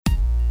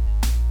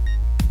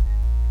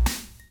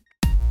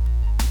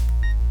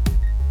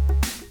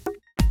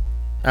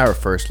Our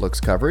First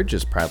Looks coverage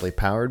is proudly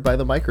powered by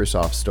the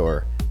Microsoft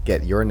Store.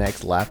 Get your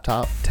next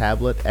laptop,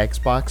 tablet,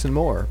 Xbox, and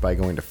more by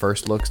going to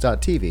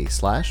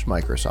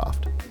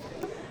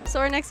firstlooks.tv/Microsoft.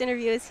 So our next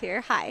interview is here.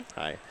 Hi.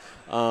 Hi.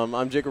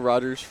 I'm Jacob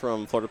Rogers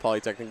from Florida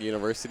Polytechnic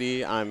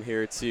University. I'm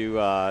here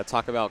to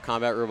talk about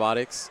combat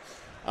robotics.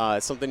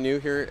 It's something new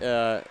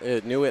here,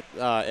 new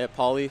at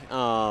Poly,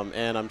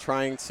 and I'm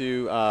trying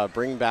to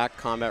bring back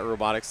combat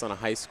robotics on a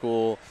high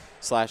school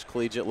 /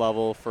 collegiate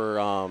level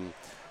for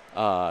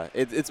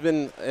it's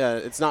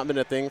not been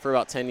a thing for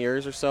about 10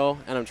 years or so,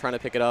 and I'm trying to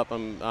pick it up.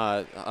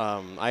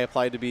 I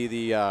applied to be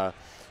the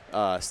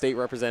state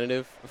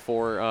representative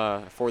for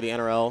the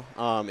NRL.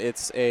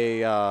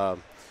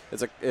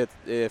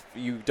 If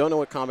you don't know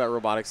what combat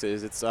robotics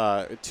is, it's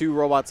 2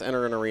 robots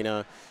enter an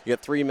arena. You get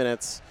 3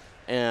 minutes,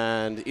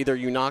 and either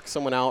you knock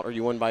someone out or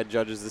you win by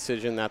judge's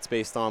decision. That's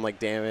based on like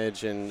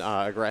damage and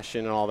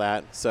aggression and all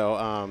that.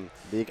 So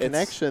the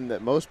connection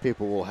that most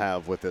people will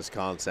have with this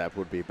concept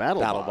would be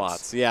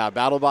BattleBots. Yeah,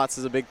 BattleBots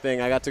is a big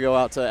thing. I got to go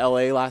out to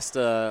LA last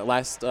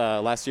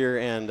year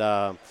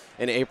and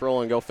in April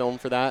and go film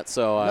for that.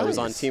 So I was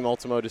on Team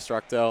Ultimo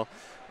Destructo.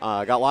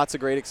 Got lots of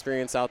great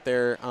experience out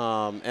there,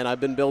 and I've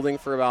been building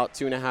for about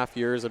 2.5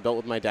 years. I built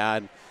with my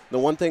dad. The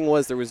one thing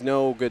was there was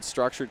no good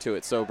structure to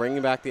it. So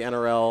bringing back the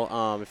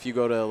NRL, if you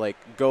go to like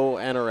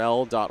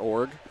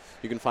gonrl.org,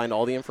 you can find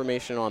all the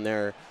information on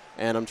there.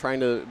 And I'm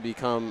trying to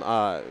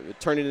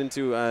turn it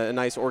into a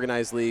nice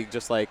organized league,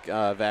 just like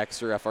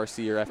VEX or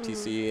FRC or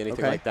FTC,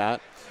 anything like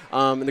that.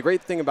 And the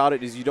great thing about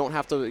it is you don't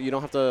have to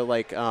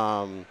like.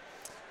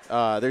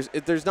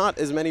 There's not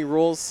as many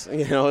rules.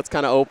 It's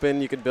kind of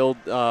open. You can build,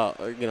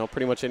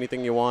 pretty much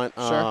anything you want.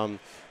 Sure.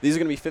 These are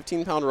going to be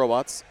 15-pound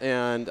robots,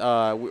 and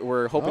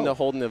we're hoping to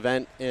hold an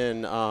event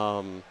in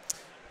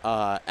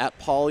at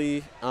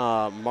Poly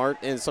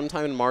and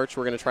sometime in March.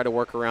 We're going to try to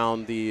work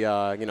around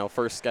the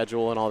first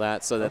schedule and all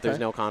that, so that there's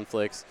no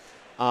conflicts.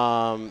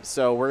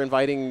 So we're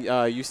inviting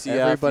UCF.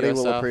 Everybody USF.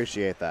 will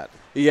appreciate that.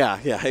 Yeah,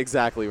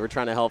 exactly. We're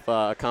trying to help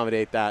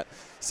accommodate that.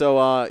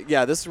 So,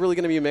 this is really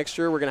going to be a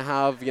mixture. We're going to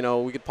have,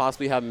 we could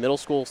possibly have middle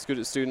school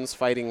students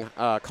fighting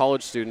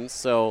college students.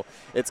 So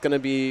it's going to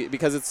be,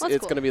 because it's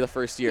going to be the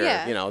first year,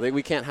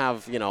 we can't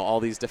have, all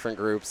these different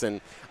groups.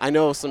 And I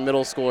know some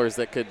middle schoolers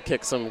that could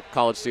kick some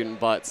college student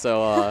butt.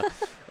 So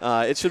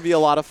it should be a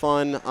lot of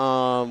fun.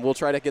 We'll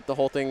try to get the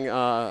whole thing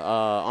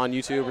on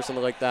YouTube or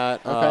something like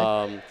that.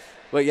 Okay.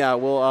 But yeah,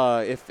 we'll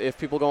if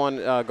people go on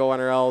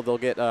GoNRL, they'll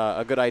get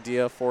a good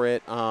idea for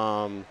it.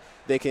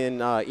 They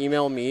can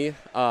email me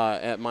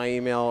at my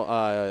email.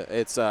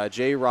 It's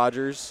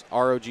jrogers,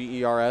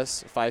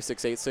 ROGERS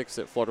 5686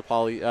 at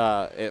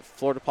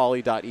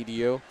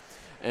floridapoly.edu,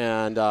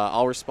 and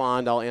I'll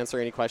respond. I'll answer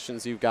any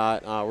questions you've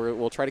got.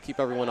 We'll try to keep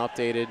everyone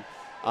updated.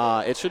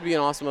 It should be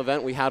an awesome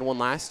event. We had one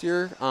last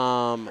year.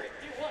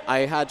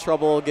 I had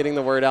trouble getting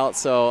the word out,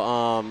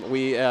 so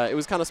it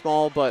was kind of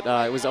small, but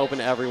it was open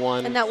to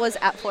everyone. And that was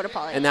at Florida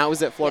Poly. And that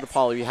was at Florida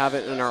Poly. We have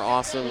it in our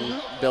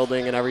awesome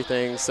building and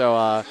everything.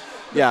 So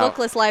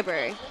bookless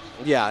library.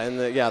 Yeah, and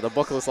the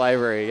bookless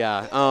library.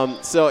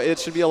 Yeah. So it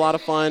should be a lot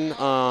of fun.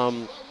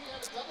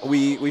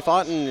 We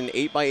fought in an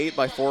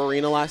 8x8x4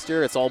 arena last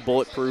year. It's all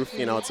bulletproof.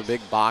 It's a big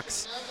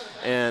box.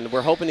 And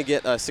we're hoping to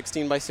get a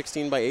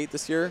 16x16x8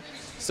 this year.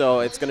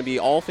 So it's going to be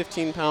all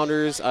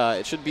 15-pounders.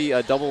 It should be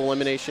a double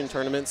elimination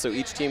tournament, so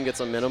each team gets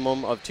a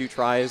minimum of 2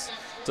 tries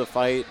to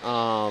fight.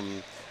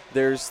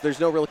 There's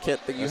no real kit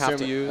that you have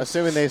to use.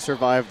 Assuming they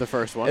survive the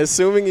first one.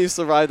 Assuming you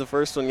survive the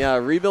first one, yeah.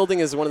 Rebuilding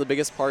is one of the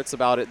biggest parts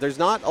about it. There's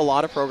not a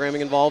lot of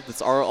programming involved.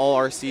 It's all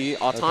RC.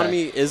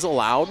 Autonomy is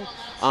allowed.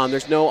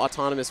 There's no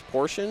autonomous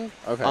portion.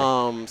 Okay.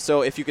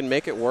 So if you can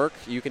make it work,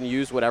 you can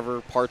use whatever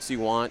parts you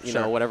want,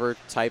 Sure. Whatever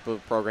type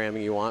of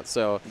programming you want.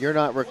 So you're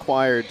not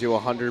required to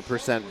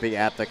 100% be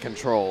at the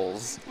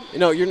controls.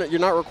 You're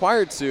not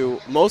required to.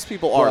 Most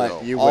people are,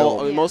 though. You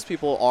will. Most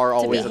people are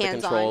always at the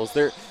controls.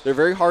 They're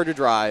very hard to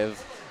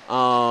drive.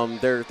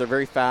 They're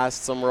very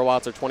fast. Some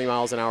robots are 20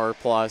 miles an hour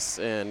plus,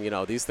 and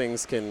these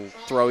things can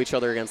throw each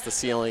other against the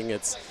ceiling.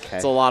 It's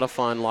a lot of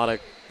fun, a lot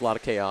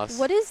of chaos.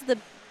 What is the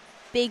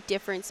big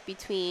difference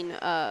between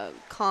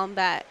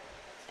combat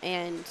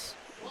and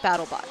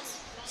BattleBots?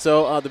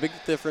 So the big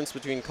difference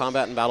between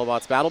combat and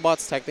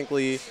BattleBots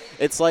technically,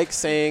 it's like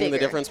saying the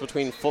difference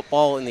between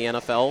football and the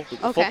NFL.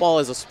 Okay. Football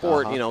is a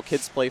sport,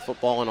 kids play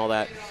football and all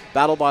that.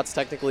 BattleBots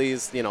technically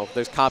is,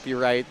 there's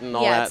copyright and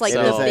all that. Yeah, it's like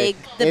so the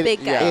big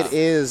guys. Yeah. It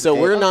is. So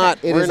we're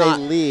not. It we're is not,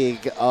 a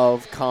league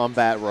of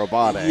combat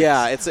robotics.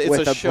 Yeah, it's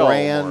with a a show,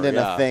 brand and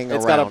yeah. a thing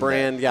It's around got a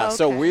brand, it. yeah. Okay.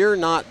 So we're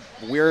not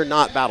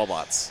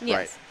BattleBots. Yes.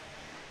 Right.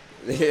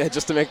 Yeah,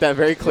 just to make that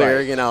very clear,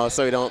 Right.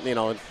 so we don't,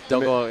 don't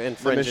go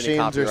infringe any The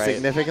copyright. machines are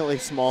significantly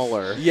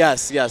smaller.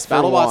 Yes. for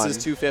BattleBots one. is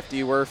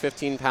 250. We're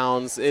 15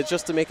 pounds. It's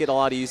just to make it a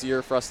lot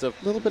easier for us to. A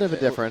little bit of a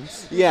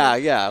difference. Yeah,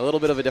 a little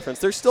bit of a difference.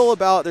 There's still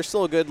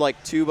a good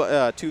like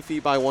 2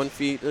 feet by 1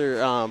 feet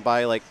or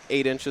by like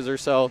 8 inches or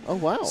so. Oh,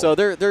 wow. So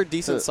they're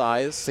decent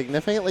size.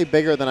 Significantly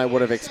bigger than I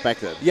would have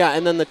expected. Yeah,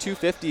 and then the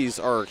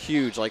 250s are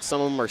huge. Like some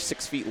of them are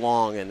 6 feet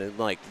long, and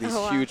like these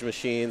Oh, wow. huge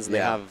machines. And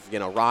Yeah. they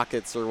have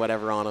rockets or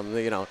whatever on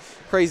them.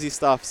 Crazy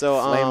stuff. So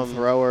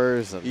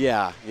Flamethrowers. And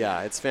Yeah,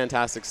 it's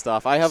fantastic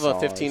stuff. I have a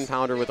Saws.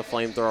 15-pounder with a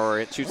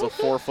flamethrower. It shoots a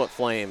 4-foot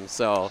flame,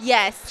 so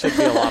Yes. should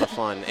be a lot of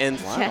fun. And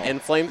Wow.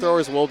 and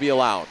flamethrowers will be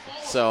allowed.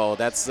 So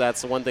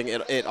that's one thing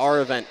at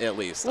our event at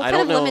least. What I kind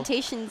don't of know.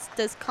 limitations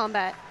does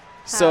combat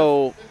have?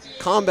 So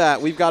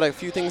combat, we've got a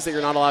few things that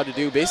you're not allowed to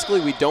do.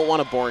 Basically, we don't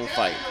want a boring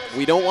fight.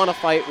 We don't want a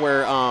fight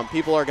where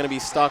people are going to be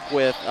stuck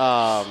with.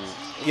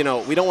 We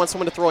don't want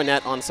someone to throw a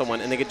net on someone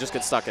and they could just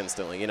get stuck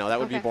instantly. That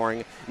would be Okay.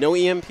 boring. No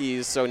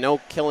EMPs, so no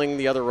killing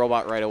the other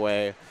robot right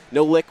away.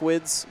 No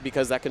liquids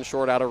because that can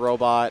short out a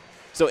robot.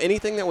 So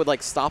anything that would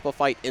like stop a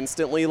fight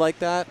instantly like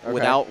that Okay.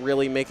 without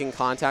really making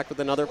contact with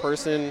another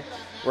person,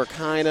 we're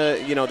kind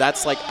of,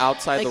 that's like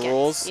outside the Against,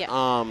 rules.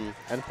 yeah.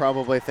 and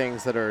probably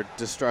things that are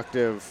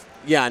destructive.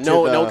 Yeah, to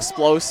no the-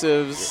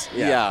 explosives.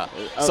 Yeah.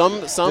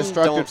 Some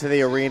destructive don't. to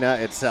the arena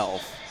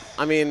itself.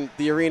 I mean,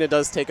 the arena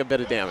does take a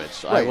bit of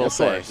damage. I Right, will of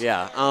say. course.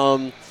 Yeah.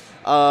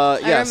 I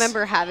Yes.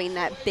 remember having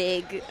that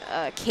big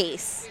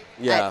case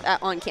Yeah.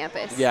 on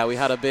campus. Yeah, we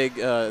had a big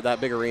that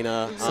big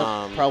arena.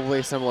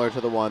 Probably similar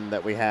to the one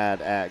that we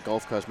had at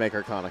Gulf Coast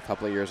MakerCon a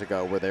couple of years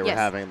ago, where they were Yes.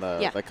 having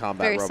the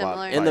combat very robot.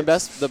 similar. And the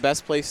fights.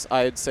 best place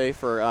I'd say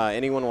for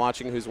anyone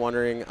watching who's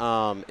wondering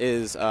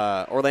is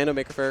Orlando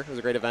Maker Faire. It was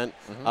a great event.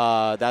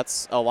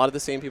 That's a lot of the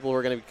same people who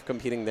are going to be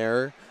competing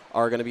there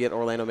are going to be at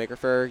Orlando Maker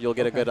Faire. You'll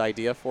get a good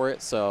idea for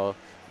it. So,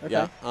 Okay.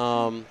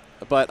 yeah.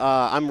 But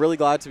I'm really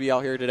glad to be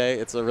out here today.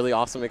 It's a really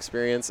awesome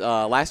experience.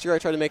 Last year I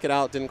tried to make it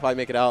out, didn't quite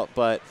make it out,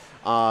 but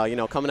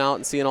coming out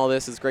and seeing all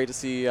this, it's great to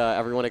see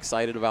everyone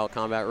excited about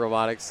combat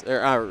robotics.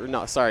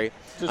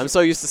 I'm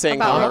so used to saying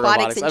About combat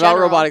robotics in About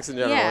general. robotics in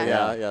general.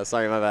 Yeah. Yeah.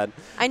 Sorry, my bad.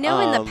 I know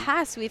in the Um,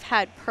 past we've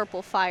had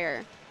Purple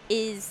Fire.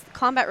 Is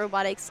combat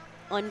robotics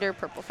under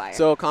Purple Fire?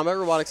 So combat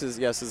robotics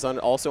is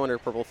also under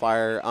Purple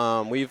Fire.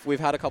 We've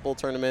had a couple of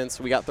tournaments.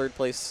 We got 3rd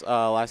place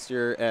last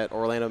year at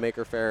Orlando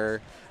Maker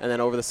Faire, and then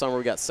over the summer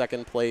we got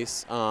 2nd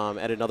place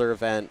at another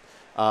event.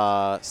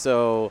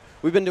 So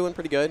we've been doing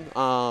pretty good.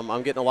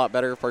 I'm getting a lot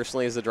better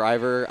personally as a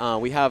driver.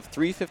 We have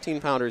 3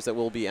 15-pounders that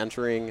will be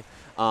entering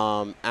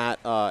at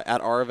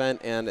our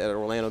event and at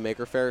Orlando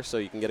Maker Faire, so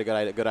you can get a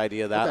good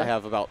idea of that. Okay. I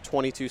have about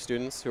 22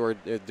 students who are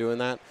doing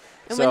that.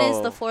 and when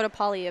is the Florida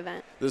Poly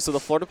event? So the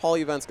Florida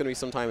Poly event's going to be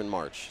sometime in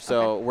March.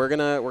 So we're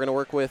gonna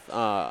work with.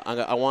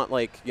 I want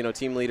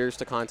team leaders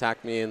to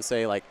contact me and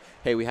say like,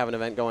 hey, we have an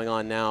event going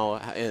on now,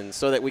 and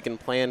so that we can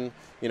plan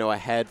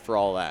ahead for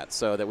all that.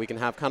 So that we can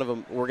have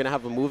we're gonna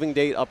have a moving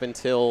date up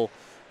until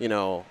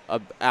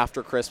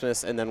after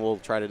Christmas, and then we'll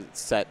try to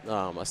set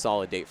a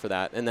solid date for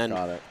that, and then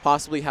Got it.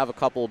 possibly have a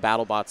couple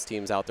BattleBots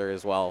teams out there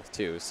as well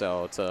too.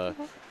 So to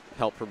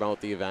help promote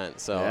the event.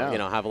 So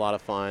Yeah. have a lot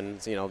of fun.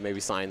 Maybe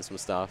sign some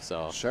stuff.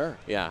 So. Sure.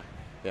 Yeah,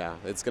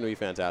 it's going to be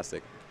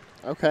fantastic.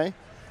 Okay.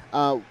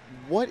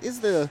 What is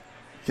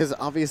because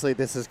obviously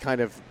this is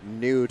kind of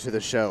new to the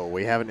show.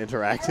 We haven't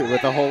interacted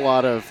with a whole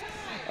lot of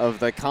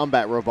the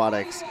combat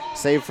robotics,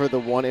 save for the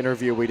one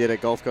interview we did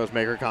at Gulf Coast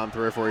MakerCon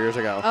 3 or 4 years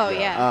ago. Oh,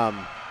 yeah.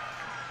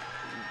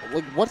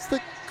 What's the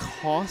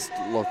cost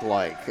look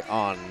like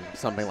on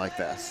something like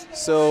this?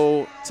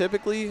 So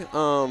typically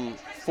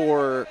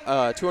for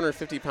a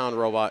 250-pound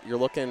robot, you're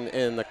looking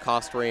in the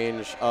cost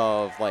range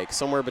of like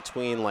somewhere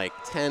between like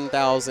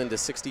 $10,000 to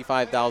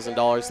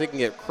 $65,000. They can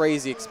get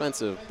crazy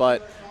expensive,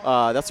 but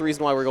that's the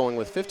reason why we're going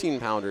with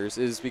 15-pounders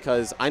is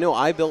because I know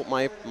I built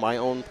my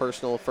own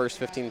personal first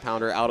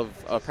 15-pounder out of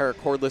a pair of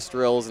cordless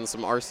drills and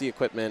some RC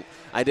equipment.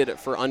 I did it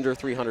for under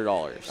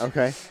 $300.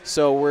 Okay.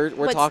 So we're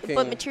talking.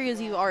 What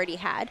materials you already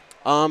had?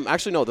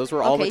 Actually, no. Those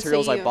were all Okay, so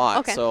materials I bought.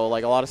 okay. So,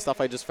 like, a lot of stuff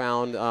I just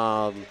found,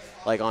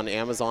 like, on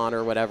Amazon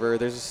or whatever.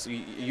 There's this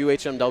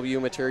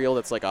UHMW material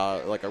that's like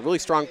a really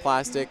strong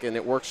plastic, and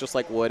it works just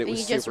like wood. It And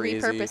was you just super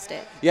easy. repurposed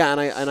it. Yeah,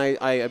 and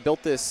I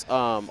built this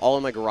all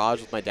in my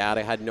garage with my dad.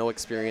 I had no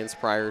experience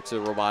prior to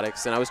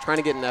robotics, and I was trying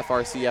to get an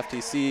FRC,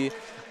 FTC.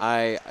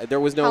 There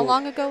was no. How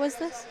long ago was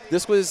this?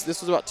 This was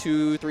about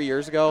 2-3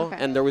 years ago, Okay.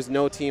 and there was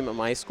no team at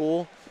my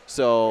school.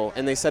 So,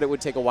 and they said it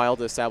would take a while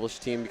to establish a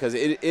team because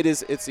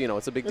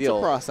it's a big deal.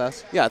 It's a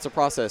process. Yeah, it's a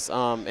process,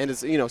 and it's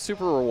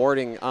super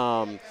rewarding.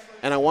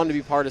 And I wanted to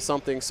be part of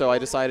something, so I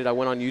decided I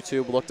went on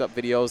YouTube, looked up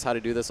videos how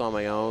to do this on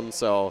my own.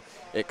 So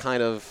it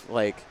kind of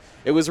like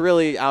it was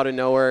really out of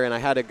nowhere, and I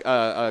had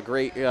a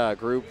great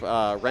group.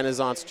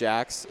 Renaissance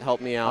Jacks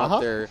helped me out.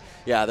 Uh-huh.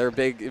 They're a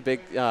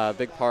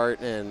big part,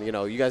 and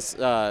you guys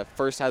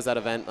first has that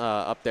event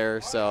up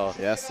there. So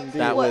Yes, indeed.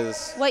 that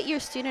was. What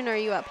year student are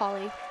you at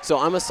Poly? So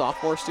I'm a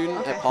sophomore student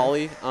Okay. at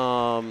Poly.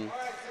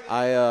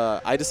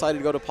 I decided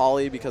to go to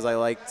Poly because I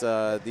liked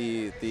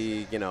the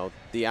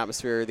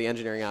atmosphere, the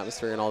engineering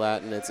atmosphere, and all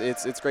that. And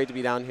it's great to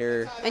be down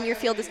here. And your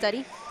field of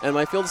study? And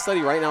my field of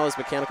study right now is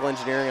mechanical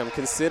engineering. I'm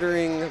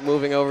considering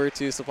moving over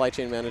to supply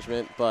chain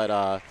management,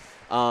 but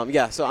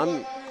yeah. So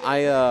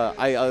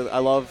I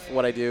love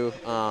what I do.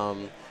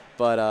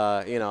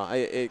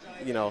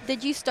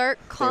 Did you start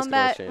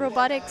combat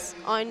robotics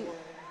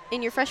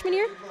in your freshman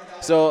year?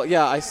 So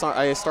yeah, I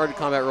started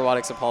combat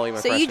robotics at Poly my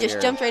freshman year. So you just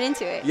jumped right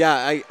into it?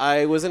 Yeah,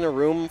 I was in a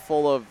room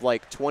full of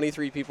like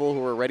 23 people who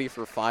were ready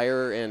for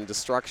fire and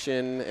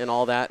destruction and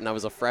all that, and I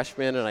was a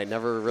freshman and I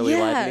never really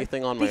led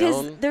anything on my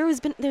own.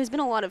 Because there's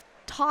been a lot of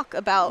talk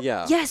about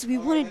yes, we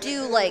want to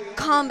do like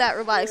combat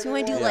robotics, we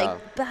want to do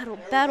like battle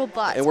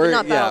bots, and but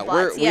not battle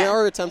bots. We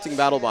are attempting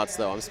battle bots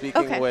though. I'm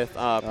speaking with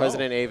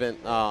President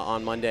Avent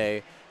on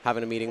Monday,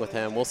 having a meeting with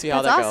him. We'll see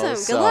how that goes. That's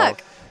awesome. Good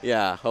luck.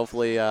 Yeah,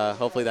 hopefully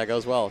that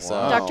goes well. So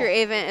Dr.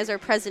 Avent is our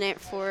president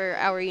for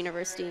our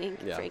university,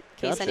 in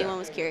case anyone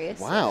was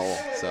curious. Wow.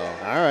 So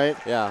all right.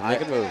 Yeah,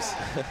 making moves.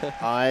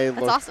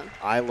 That's awesome.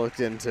 I looked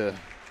into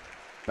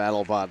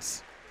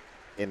BattleBots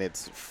in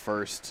its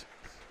first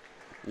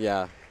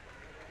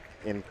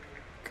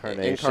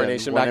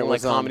incarnation back in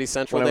like Comedy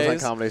Central days. When it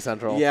was on Comedy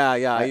Central.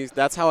 Yeah.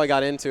 That's how I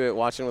got into it,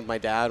 watching with my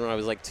dad when I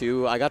was like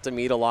 2. I got to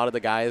meet a lot of the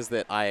guys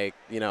that I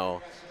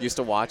used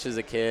to watch as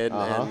a kid,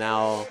 and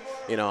now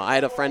I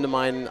had a friend of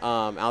mine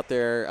out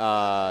there.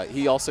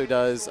 He also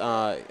does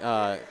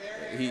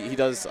he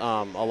does a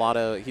lot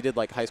of he did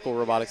like high school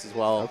robotics as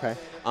well. Okay.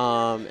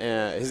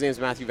 And his name's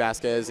Matthew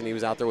Vasquez, and he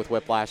was out there with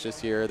Whiplash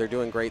this year. They're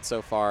doing great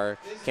so far.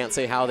 Can't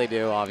say how they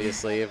do,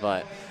 obviously,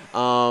 but.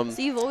 So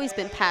you've always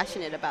been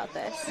passionate about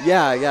this.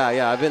 Yeah.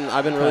 I've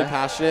been really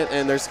passionate,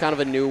 and there's kind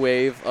of a new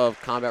wave of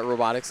combat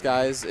robotics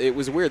guys. It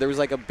was weird. There was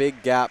like a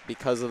big gap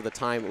because of the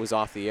time it was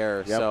off the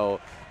air. Yep.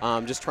 So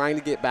just trying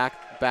to get back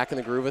in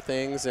the groove of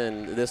things,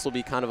 and this will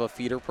be kind of a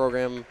feeder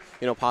program,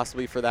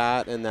 possibly for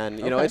that. And then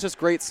it's just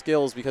great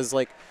skills because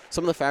like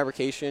some of the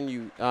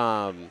fabrication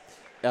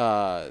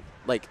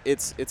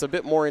it's a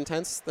bit more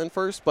intense than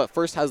FIRST, but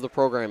FIRST has the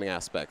programming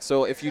aspect.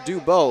 So if you do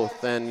both,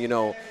 then it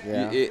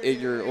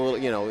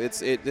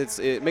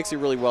makes you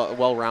really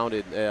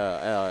well-rounded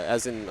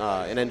as an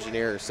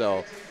engineer.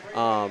 So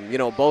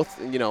both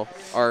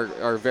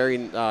are very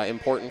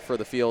important for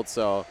the field.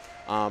 So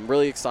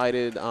really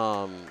excited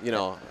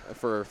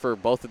for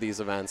both of these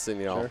events, and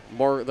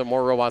the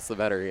more robots the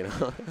better.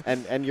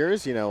 And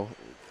yours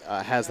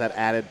has that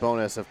added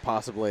bonus of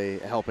possibly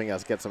helping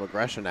us get some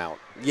aggression out.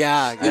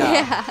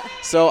 Yeah.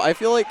 So I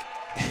feel like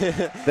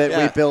that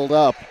we build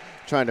up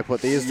trying to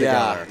put these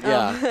together.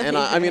 Yeah. And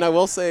I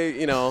will say,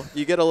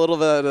 you get a little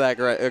bit of that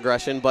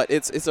aggression, but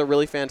it's a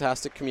really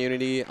fantastic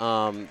community.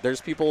 There's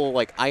people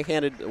like I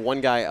handed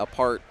one guy a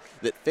part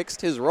that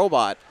fixed his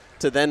robot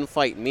to then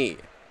fight me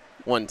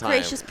one time.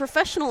 Gracious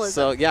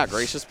professionalism. So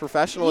gracious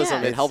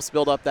professionalism. Yeah. It helps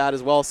build up that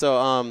as well.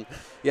 So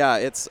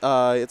it's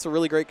a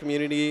really great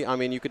community. I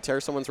mean, you could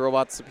tear someone's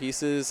robots to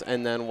pieces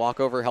and then walk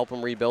over, help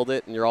them rebuild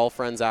it, and you're all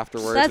friends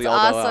afterwards. That's we all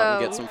awesome. go out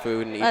and get some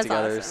food and eat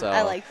together. Awesome. So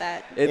I like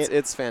that.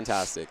 It's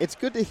fantastic. It's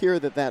good to hear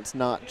that that's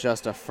not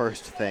just a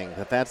FIRST thing.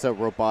 That's a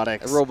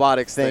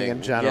robotics thing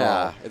in general.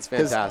 Yeah, it's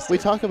fantastic. We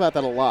talk about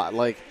that a lot.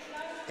 Like,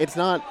 it's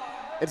not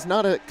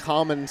a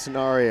common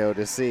scenario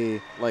to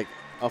see like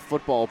a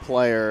football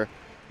player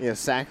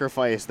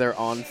sacrifice their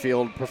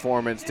on-field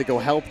performance to go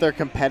help their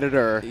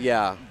competitor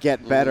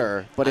get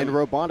better. But in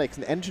robotics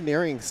and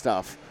engineering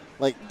stuff,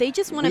 like they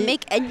just want to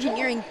make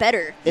engineering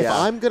better. If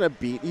I'm going to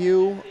beat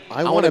you,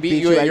 I want to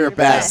beat you at your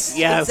best.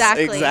 Yes,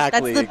 exactly. That's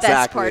the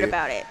best part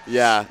about it.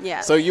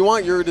 Yeah. So you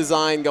want your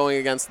design going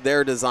against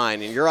their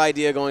design and your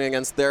idea going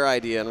against their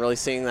idea, and really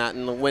seeing that.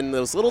 And when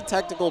those little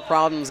technical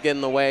problems get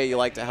in the way, you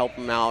like to help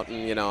them out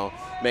and,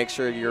 make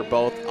sure you're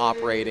both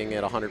operating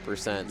at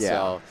 100%. Yeah.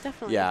 So,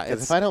 definitely. Yeah.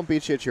 Because if I don't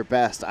beat you at your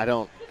best, I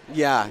don't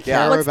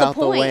care What's about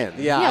the win.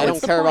 Yeah, I don't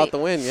care about point? the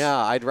win. Yeah,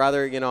 I'd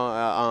rather,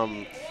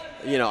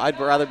 I'd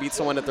rather beat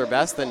someone at their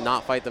best than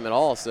not fight them at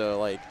all. So,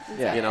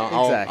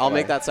 I'll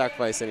make that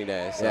sacrifice any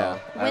day. So.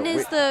 When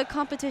is the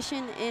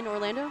competition in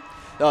Orlando?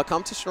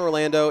 Competition in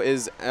Orlando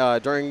is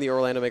during the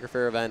Orlando Maker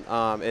Faire event.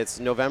 It's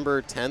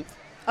November 10th.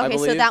 Okay,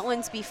 so that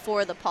one's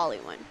before the Poly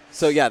one.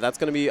 So that's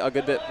going to be a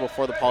good bit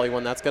before the Poly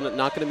one. That's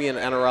not going to be an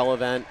NRL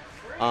event.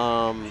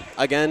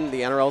 Again,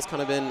 the NRL's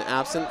kind of been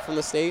absent from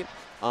the state.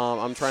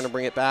 I'm trying to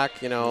bring it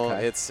back.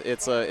 It's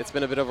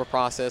been a bit of a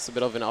process, a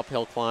bit of an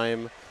uphill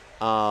climb,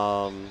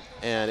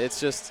 and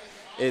it's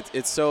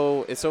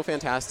so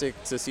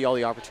fantastic to see all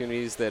the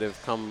opportunities that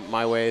have come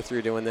my way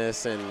through doing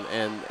this, and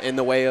in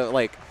the way of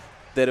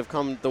that have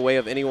come the way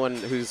of anyone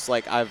who's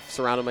I've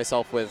surrounded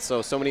myself with.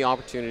 So many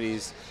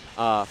opportunities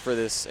for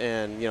this,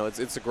 and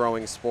it's a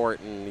growing sport,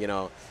 and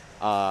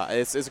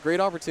it's a great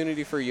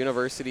opportunity for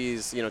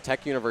universities,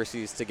 tech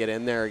universities, to get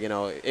in there.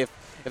 If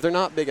they're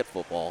not big at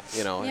football,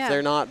 if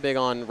they're not big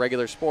on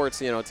regular sports,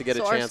 to get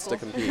a chance to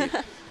compete.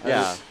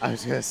 I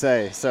was gonna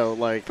say, so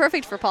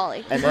perfect for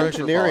Poly. An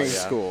engineering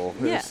school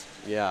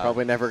Yeah.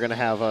 Probably never going to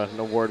have an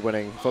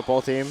award-winning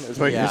football team, is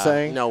what you're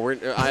saying? No, We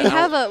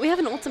have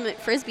an ultimate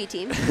frisbee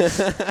team.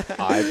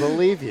 I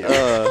believe you.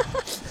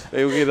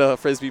 Maybe we get a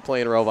frisbee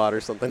playing robot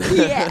or something.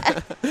 Yeah.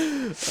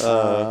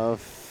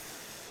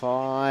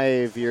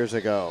 5 years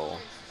ago,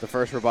 the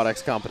first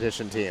robotics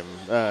competition team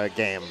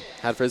game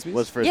Had frisbees?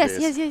 was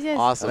frisbees. Yes.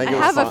 Awesome. I I think it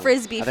was have a fun.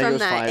 frisbee I think it from was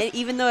that, 5. and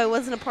even though I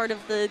wasn't a part of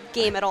the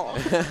game at all.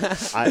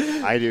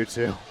 I do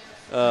too.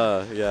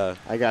 Yeah.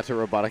 I got to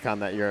Roboticon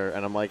that year,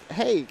 and I'm like,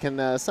 hey,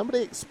 can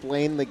somebody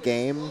explain the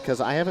game? Because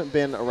I haven't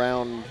been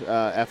around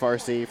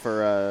FRC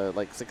for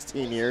like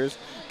 16 years.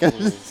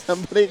 Can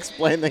somebody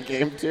explain the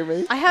game to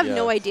me? I have Yeah.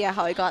 no idea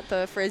how I got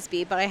the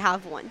frisbee, but I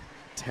have one.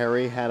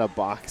 Terry had a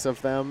box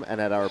of them, and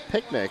at our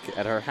picnic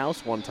at her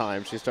house one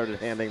time, she started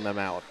handing them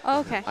out. Oh,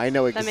 okay. I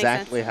know That makes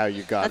exactly sense. how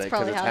you got That's it, because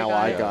probably it's how how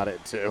I I got got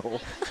it too.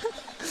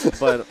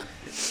 But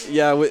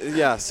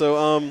yeah.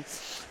 So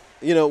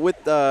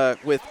with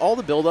all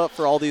the build up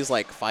for all these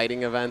like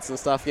fighting events and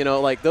stuff,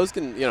 like those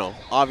can,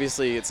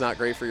 obviously it's not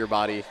great for your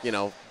body,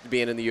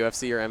 being in the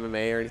UFC or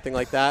MMA or anything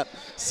like that.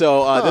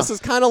 So this is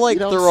kind of like You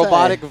the don't say.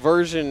 robotic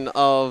version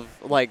of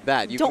like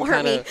that. You Don't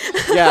can hurt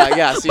kinda,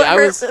 Yeah. See, But I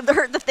was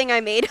hurt the thing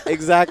I made.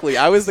 exactly.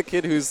 I was the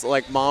kid whose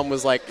like mom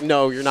was like,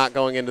 "No, you're not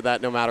going into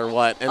that no matter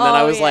what." And then Oh,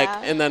 I was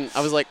yeah.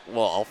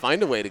 "Well, I'll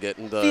find a way to get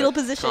into Fetal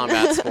position.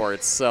 combat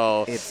sports."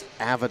 So It's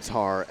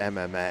Avatar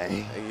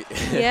MMA.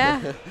 Yeah.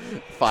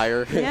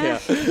 fire. Yeah.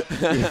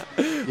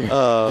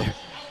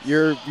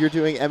 You're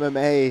doing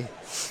MMA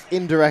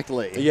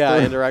indirectly. Yeah,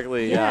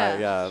 indirectly. Yeah.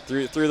 Yeah.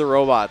 Through the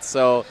robots.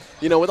 So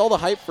with all the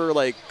hype for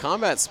like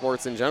combat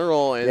sports in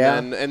general, and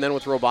Yeah. then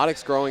with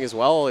robotics growing as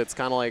well, it's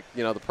kind of like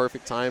the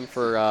perfect time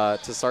for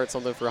to start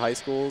something for high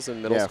schools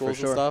and middle Yeah, for schools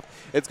sure. and stuff.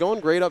 It's going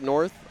great up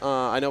north.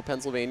 I know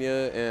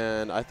Pennsylvania,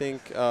 and I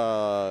think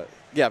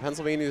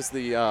Pennsylvania is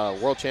the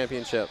world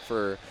championship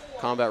for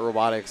combat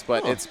robotics,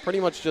 but it's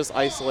pretty much just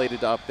isolated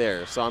to up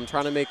there. So I'm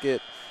trying to make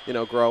it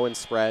grow and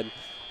spread.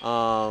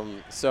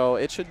 So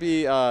it should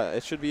be a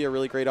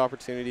really great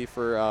opportunity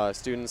for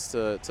students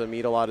to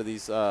meet a lot of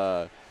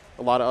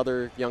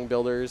other young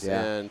builders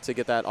and to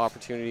get that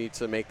opportunity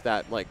to make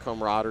that like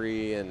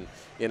camaraderie and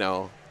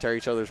tear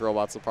each other's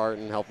robots apart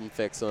and help them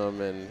fix them,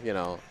 and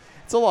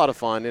it's a lot of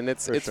fun, and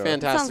it's For sure.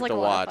 fantastic Sounds like to a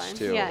lot of watch fun.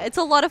 too. Yeah, it's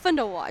a lot of fun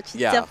to watch. It's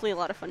Yeah. definitely a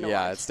lot of fun to watch.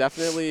 Yeah,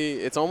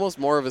 it's almost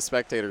more of a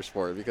spectator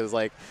sport because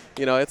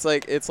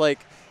it's like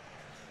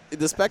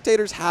the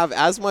spectators have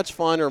as much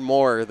fun or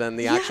more than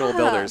the actual Yeah.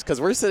 builders,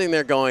 because we're sitting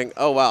there going,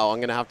 "Oh wow, I'm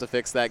gonna have to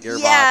fix that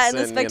gearbox." Yeah, and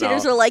the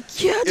spectators are like,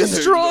 "Yeah,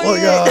 destroy Oh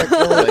it." yeah,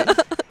 kill it.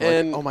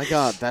 And- oh my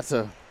God, that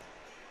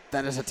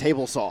is a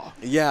table saw.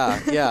 yeah,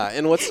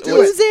 and Use it. Do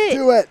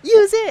it.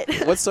 Use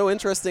it. what's so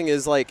interesting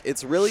is like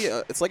it's really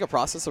it's like a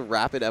process of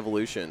rapid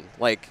evolution.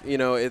 Like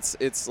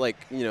it's like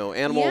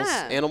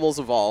animals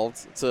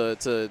evolved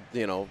to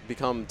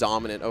become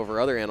dominant over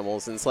other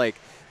animals, and it's like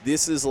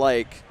this is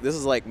like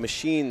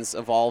machines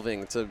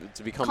evolving to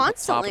become top of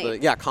Constantly.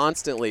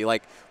 constantly.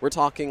 Like we're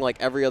talking like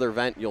every other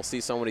event you'll see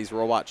somebody's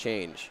robot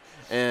change.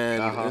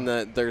 And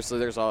there's a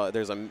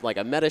like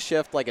a meta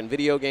shift like in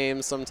video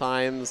games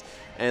sometimes,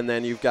 and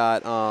then you've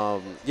got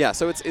so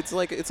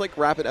it's like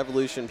rapid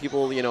evolution.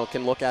 People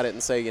can look at it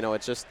and say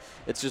it's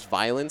just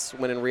violence,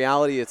 when in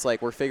reality it's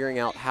like we're figuring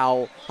out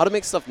how to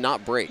make stuff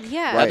not break.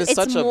 Yeah, That is it's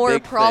such a more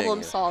big problem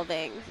thing.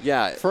 solving.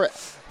 Yeah, For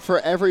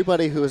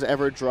everybody who has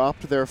ever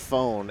dropped their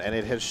phone and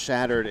it has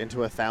shattered into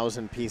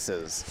 1,000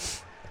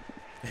 pieces,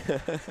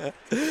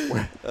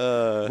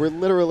 we're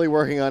literally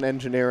working on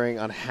engineering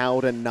on how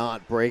to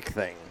not break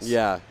things.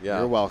 yeah,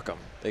 You're welcome.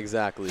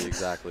 exactly.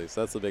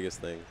 So that's the biggest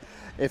thing.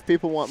 If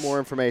people want more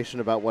information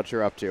about what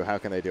you're up to, how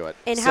can they do it?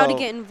 And how to So-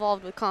 get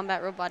involved with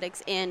combat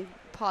robotics and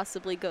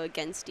possibly go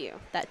against you.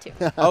 That too.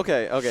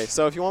 Okay.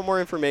 So if you want more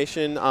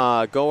information,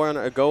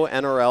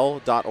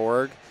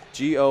 GoNRL.org.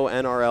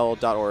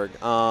 GONRL.org.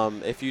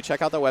 If you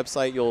check out that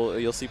website,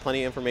 you'll see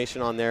plenty of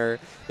information on there.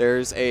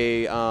 There's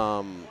a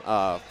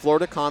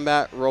Florida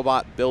Combat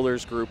Robot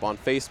Builders group on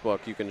Facebook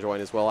you can join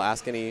as well.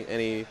 Ask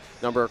any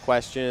number of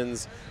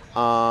questions.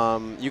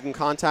 You can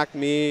contact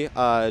me,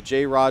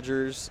 J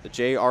Rogers,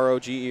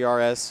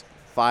 JROGERS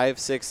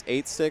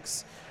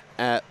 5686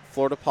 at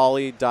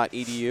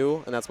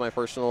floridapoly.edu, and that's my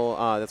personal,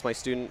 that's my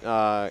student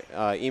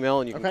email,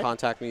 and you can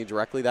contact me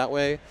directly that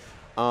way.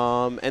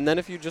 And then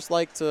if you just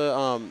like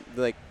to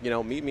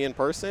meet me in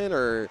person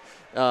or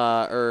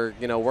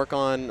work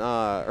on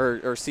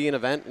or see an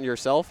event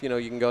yourself, you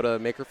can go to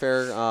Maker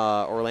Faire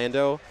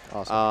Orlando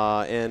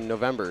in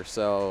November.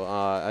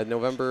 So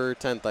November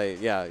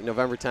 10th.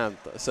 November 10th.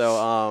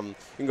 So you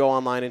can go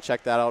online and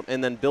check that out.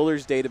 And then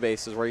Builders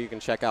Database is where you can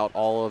check out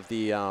all of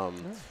the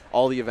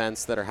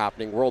events that are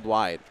happening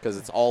worldwide, because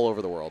it's all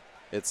over the world.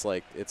 It's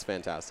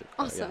fantastic.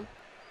 Awesome.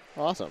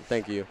 Awesome.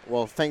 Thank you.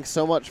 Well, thanks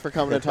so much for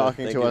coming and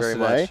talking Thank to you us very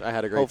today. much. I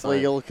had a great Hopefully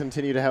time. you'll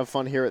continue to have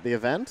fun here at the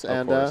event, Of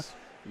and course.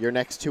 your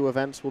next 2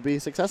 events will be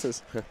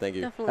successes. Thank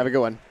you. Definitely. Have a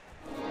good one.